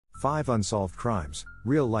5 Unsolved Crimes,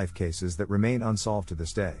 real-life cases that remain unsolved to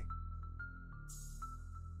this day.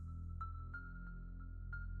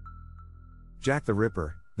 Jack the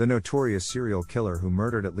Ripper, the notorious serial killer who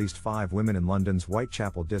murdered at least 5 women in London's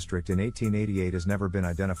Whitechapel district in 1888, has never been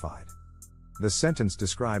identified. The sentence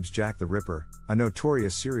describes Jack the Ripper, a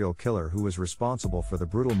notorious serial killer who was responsible for the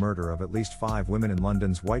brutal murder of at least 5 women in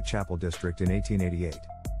London's Whitechapel district in 1888.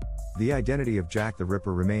 The identity of Jack the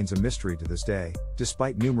Ripper remains a mystery to this day,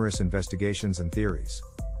 despite numerous investigations and theories.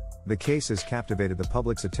 The case has captivated the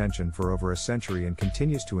public's attention for over a century and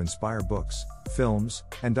continues to inspire books, films,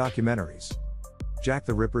 and documentaries. Jack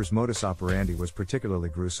the Ripper's modus operandi was particularly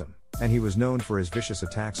gruesome, and he was known for his vicious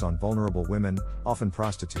attacks on vulnerable women, often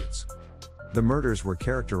prostitutes. The murders were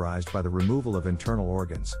characterized by the removal of internal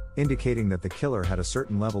organs, indicating that the killer had a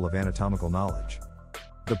certain level of anatomical knowledge.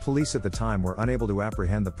 The police at the time were unable to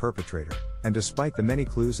apprehend the perpetrator, and despite the many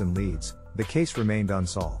clues and leads, the case remained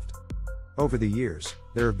unsolved. Over the years,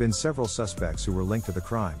 there have been several suspects who were linked to the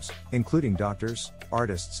crimes, including doctors,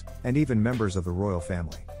 artists, and even members of the royal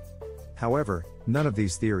family. However, none of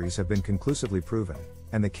these theories have been conclusively proven,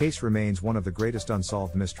 and the case remains one of the greatest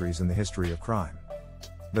unsolved mysteries in the history of crime.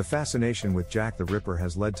 The fascination with Jack the Ripper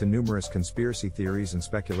has led to numerous conspiracy theories and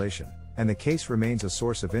speculation, and the case remains a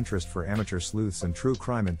source of interest for amateur sleuths and true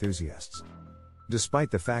crime enthusiasts. Despite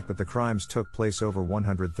the fact that the crimes took place over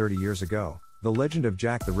 130 years ago, the legend of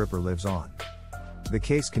Jack the Ripper lives on. The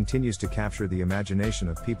case continues to capture the imagination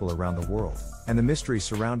of people around the world, and the mystery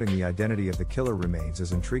surrounding the identity of the killer remains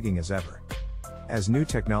as intriguing as ever. As new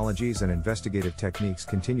technologies and investigative techniques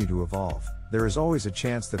continue to evolve, there is always a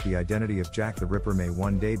chance that the identity of Jack the Ripper may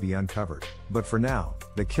one day be uncovered, but for now,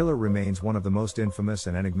 the killer remains one of the most infamous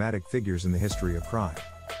and enigmatic figures in the history of crime.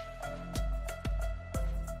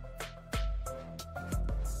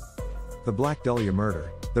 The Black Dahlia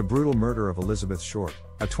Murder, the brutal murder of Elizabeth Short,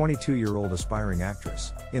 a 22-year-old aspiring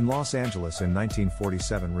actress, in Los Angeles in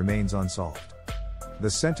 1947 remains unsolved. The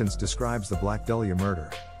sentence describes the Black Dahlia Murder,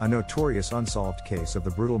 a notorious unsolved case of the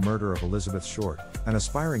brutal murder of Elizabeth Short, an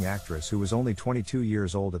aspiring actress who was only 22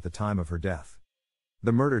 years old at the time of her death.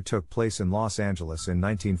 The murder took place in Los Angeles in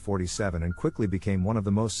 1947 and quickly became one of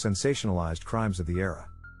the most sensationalized crimes of the era.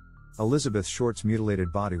 Elizabeth Short's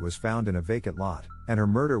mutilated body was found in a vacant lot, and her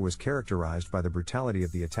murder was characterized by the brutality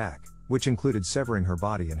of the attack, which included severing her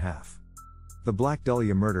body in half. The Black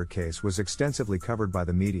Dahlia murder case was extensively covered by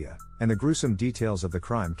the media, and the gruesome details of the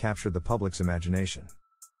crime captured the public's imagination.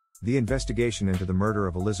 The investigation into the murder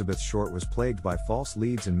of Elizabeth Short was plagued by false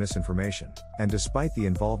leads and misinformation, and despite the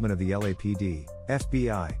involvement of the LAPD,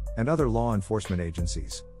 FBI, and other law enforcement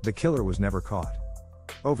agencies, the killer was never caught.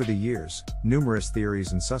 Over the years, numerous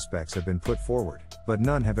theories and suspects have been put forward, but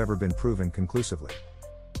none have ever been proven conclusively.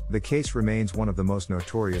 The case remains one of the most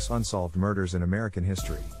notorious unsolved murders in American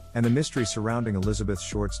history, and the mystery surrounding Elizabeth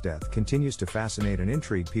Short's death continues to fascinate and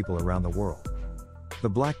intrigue people around the world. The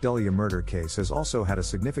Black Dahlia murder case has also had a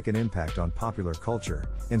significant impact on popular culture,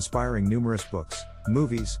 inspiring numerous books,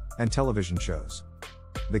 movies, and television shows.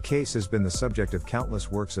 The case has been the subject of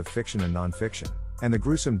countless works of fiction and non-fiction, and the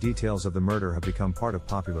gruesome details of the murder have become part of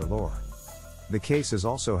popular lore. The case has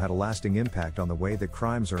also had a lasting impact on the way that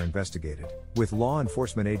crimes are investigated, with law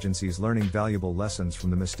enforcement agencies learning valuable lessons from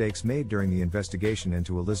the mistakes made during the investigation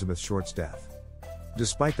into Elizabeth Short's death.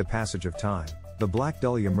 Despite the passage of time, the Black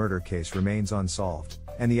Dahlia murder case remains unsolved,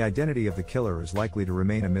 and the identity of the killer is likely to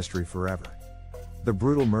remain a mystery forever. The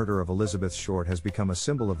brutal murder of Elizabeth Short has become a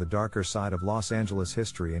symbol of the darker side of Los Angeles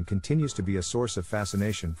history and continues to be a source of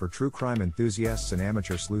fascination for true crime enthusiasts and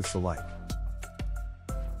amateur sleuths alike.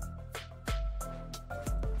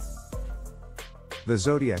 The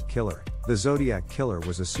Zodiac Killer. The Zodiac Killer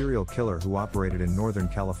was a serial killer who operated in Northern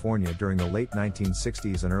California during the late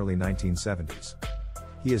 1960s and early 1970s.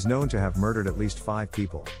 He is known to have murdered at least 5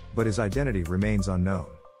 people, but his identity remains unknown.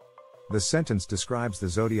 The sentence describes the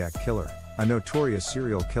Zodiac Killer, a notorious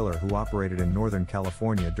serial killer who operated in Northern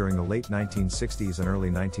California during the late 1960s and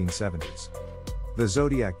early 1970s. The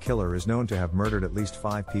Zodiac Killer is known to have murdered at least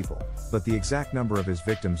 5 people, but the exact number of his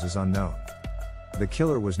victims is unknown. The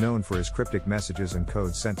killer was known for his cryptic messages and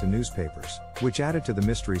codes sent to newspapers, which added to the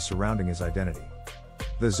mystery surrounding his identity.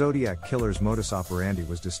 The Zodiac Killer's modus operandi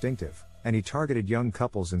was distinctive, and he targeted young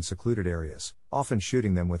couples in secluded areas, often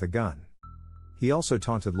shooting them with a gun. He also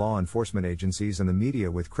taunted law enforcement agencies and the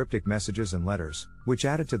media with cryptic messages and letters, which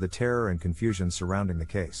added to the terror and confusion surrounding the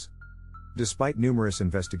case. Despite numerous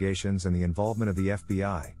investigations and the involvement of the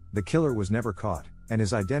FBI, the killer was never caught, and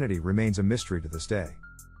his identity remains a mystery to this day.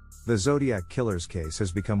 The Zodiac Killer's case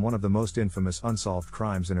has become one of the most infamous unsolved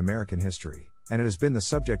crimes in American history, and it has been the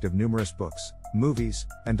subject of numerous books, movies,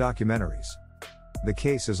 and documentaries. The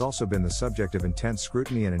case has also been the subject of intense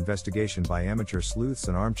scrutiny and investigation by amateur sleuths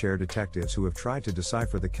and armchair detectives who have tried to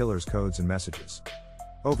decipher the killer's codes and messages.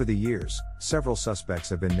 Over the years, several suspects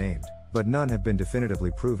have been named, but none have been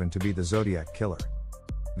definitively proven to be the Zodiac killer.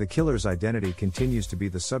 The killer's identity continues to be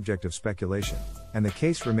the subject of speculation, and the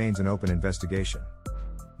case remains an open investigation.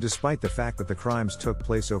 Despite the fact that the crimes took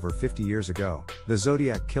place over 50 years ago, the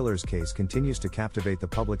Zodiac killer's case continues to captivate the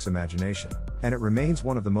public's imagination, and it remains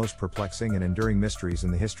one of the most perplexing and enduring mysteries in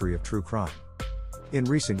the history of true crime. In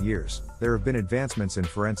recent years, there have been advancements in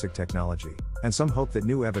forensic technology, and some hope that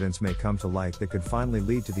new evidence may come to light that could finally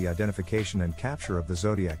lead to the identification and capture of the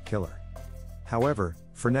Zodiac killer. However,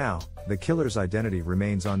 for now, the killer's identity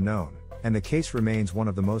remains unknown, and the case remains one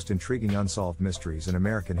of the most intriguing unsolved mysteries in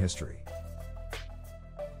American history.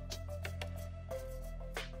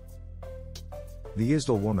 The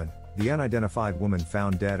Isdal woman, the unidentified woman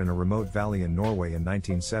found dead in a remote valley in Norway in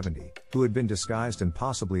 1970, who had been disguised and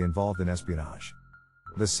possibly involved in espionage.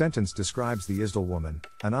 The sentence describes the Isdal woman,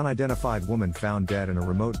 an unidentified woman found dead in a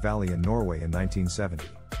remote valley in Norway in 1970.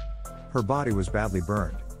 Her body was badly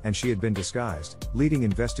burned, and she had been disguised, leading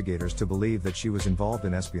investigators to believe that she was involved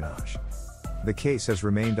in espionage. The case has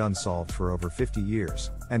remained unsolved for over 50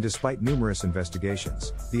 years, and despite numerous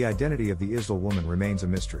investigations, the identity of the Isdal woman remains a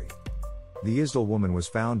mystery. The Isdal woman was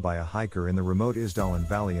found by a hiker in the remote Isdalen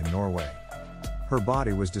Valley in Norway. Her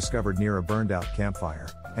body was discovered near a burned-out campfire,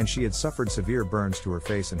 and she had suffered severe burns to her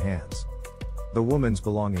face and hands. The woman's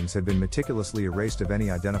belongings had been meticulously erased of any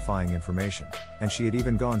identifying information, and she had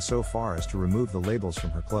even gone so far as to remove the labels from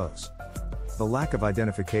her clothes. The lack of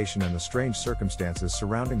identification and the strange circumstances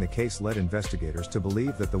surrounding the case led investigators to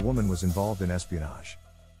believe that the woman was involved in espionage.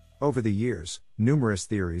 Over the years, numerous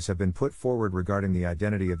theories have been put forward regarding the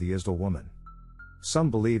identity of the Isdal woman.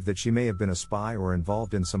 Some believe that she may have been a spy or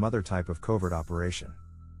involved in some other type of covert operation.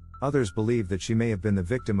 Others believe that she may have been the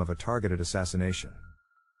victim of a targeted assassination.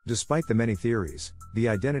 Despite the many theories, the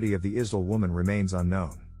identity of the Isdal woman remains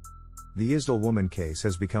unknown. The Isdal woman case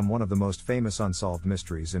has become one of the most famous unsolved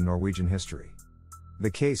mysteries in Norwegian history.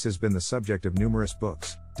 The case has been the subject of numerous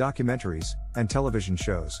books, documentaries, and television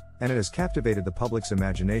shows, and it has captivated the public's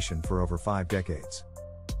imagination for over 5 decades.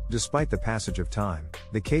 Despite the passage of time,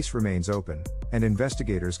 the case remains open, and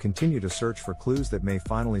investigators continue to search for clues that may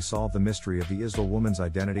finally solve the mystery of the Isdal woman's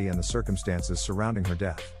identity and the circumstances surrounding her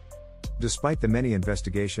death. Despite the many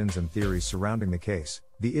investigations and theories surrounding the case,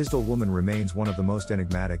 the Isdal woman remains one of the most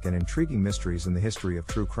enigmatic and intriguing mysteries in the history of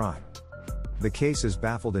true crime. The case has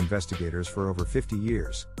baffled investigators for over 50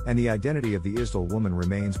 years, and the identity of the Isdal woman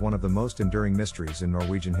remains one of the most enduring mysteries in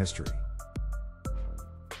Norwegian history.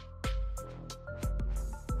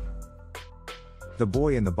 The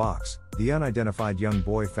boy in the box, the unidentified young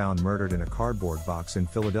boy found murdered in a cardboard box in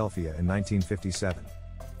Philadelphia in 1957.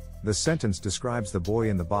 The sentence describes the boy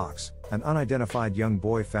in the box, an unidentified young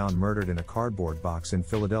boy found murdered in a cardboard box in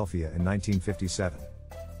Philadelphia in 1957.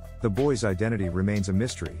 The boy's identity remains a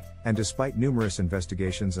mystery, and despite numerous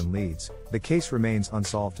investigations and leads, the case remains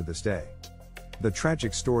unsolved to this day. The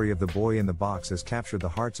tragic story of the boy in the box has captured the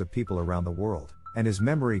hearts of people around the world, and his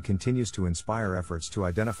memory continues to inspire efforts to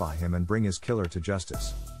identify him and bring his killer to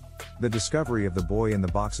justice. The discovery of the boy in the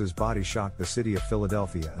box's body shocked the city of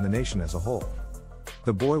Philadelphia and the nation as a whole.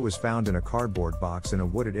 The boy was found in a cardboard box in a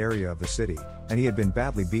wooded area of the city, and he had been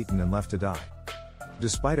badly beaten and left to die.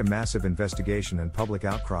 Despite a massive investigation and public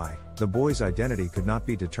outcry, the boy's identity could not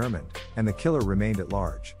be determined, and the killer remained at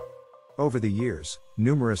large. Over the years,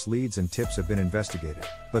 numerous leads and tips have been investigated,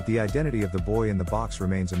 but the identity of the boy in the box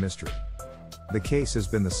remains a mystery. The case has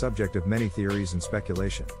been the subject of many theories and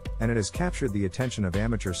speculation, and it has captured the attention of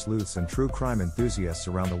amateur sleuths and true crime enthusiasts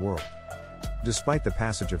around the world. Despite the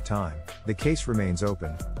passage of time, the case remains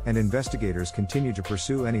open, and investigators continue to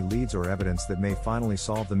pursue any leads or evidence that may finally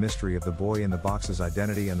solve the mystery of the boy in the box's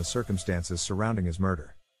identity and the circumstances surrounding his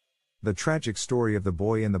murder. The tragic story of the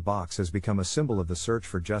boy in the box has become a symbol of the search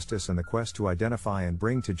for justice and the quest to identify and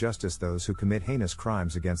bring to justice those who commit heinous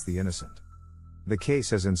crimes against the innocent. The case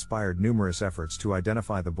has inspired numerous efforts to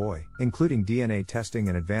identify the boy, including DNA testing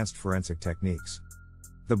and advanced forensic techniques.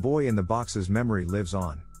 The boy in the box's memory lives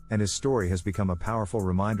on, and his story has become a powerful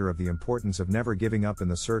reminder of the importance of never giving up in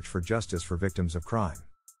the search for justice for victims of crime.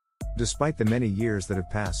 Despite the many years that have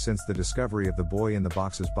passed since the discovery of the boy in the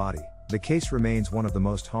box's body, the case remains one of the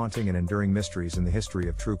most haunting and enduring mysteries in the history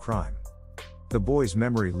of true crime. The boy's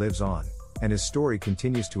memory lives on, and his story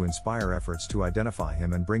continues to inspire efforts to identify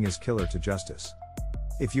him and bring his killer to justice.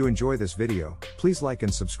 If you enjoy this video, please like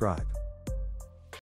and subscribe.